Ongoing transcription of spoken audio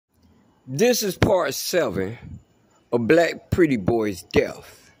This is part 7 of Black Pretty Boy's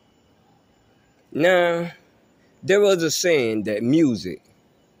death. Now, there was a saying that music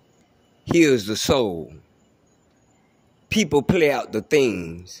heals the soul. People play out the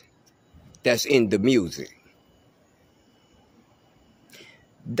things that's in the music.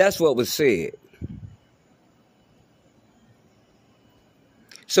 That's what was said.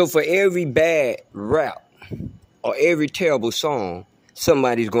 So for every bad rap or every terrible song,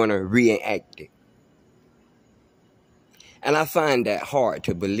 somebody's going to reenact it. And I find that hard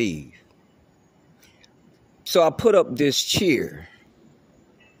to believe. So I put up this cheer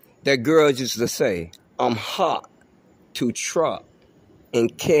that girls used to say, "I'm hot to trot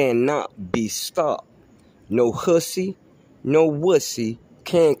and cannot be stopped. No hussy, no wussy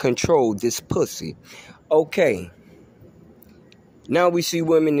can't control this pussy." Okay. Now we see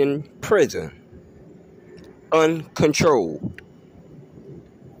women in prison, uncontrolled.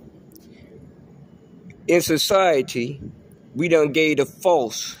 In society, we done gave a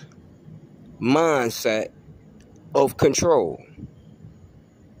false mindset of control.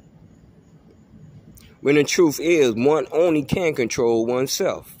 When the truth is, one only can control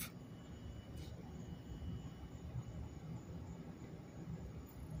oneself.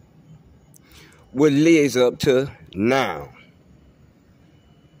 What leads up to now.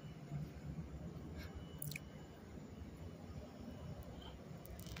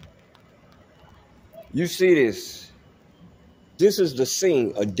 You see this? This is the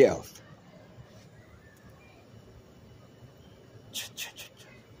scene of death.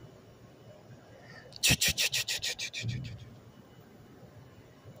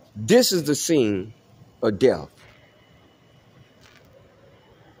 This is the scene of death.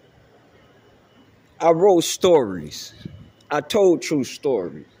 I wrote stories. I told true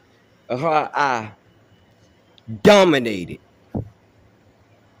stories of how I dominated.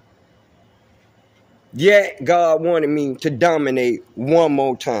 Yet God wanted me to dominate one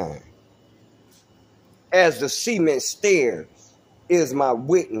more time. As the cement stairs is my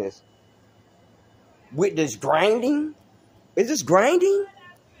witness. With this grinding? Is this grinding?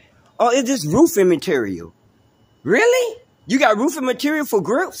 Or is this roofing material? Really? You got roofing material for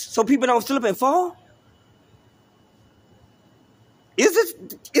grips so people don't slip and fall? Is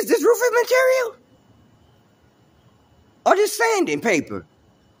this roofing material? Or just sanding paper?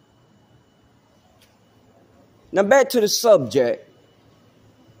 Now back to the subject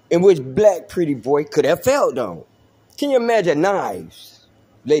in which Black Pretty Boy could have fell on. Can you imagine knives,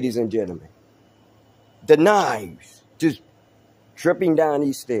 ladies and gentlemen? The knives just dripping down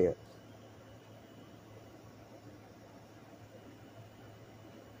these stairs.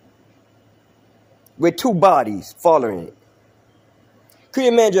 With two bodies following it. Can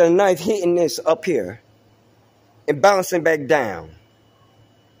you imagine a knife hitting this up here and bouncing back down?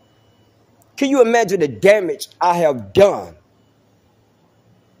 Can you imagine the damage I have done?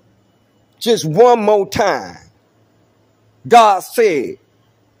 Just one more time. God said,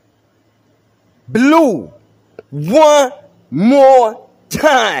 "Blue, one more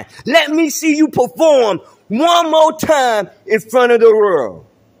time. Let me see you perform one more time in front of the world."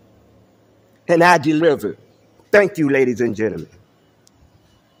 And I delivered. Thank you, ladies and gentlemen.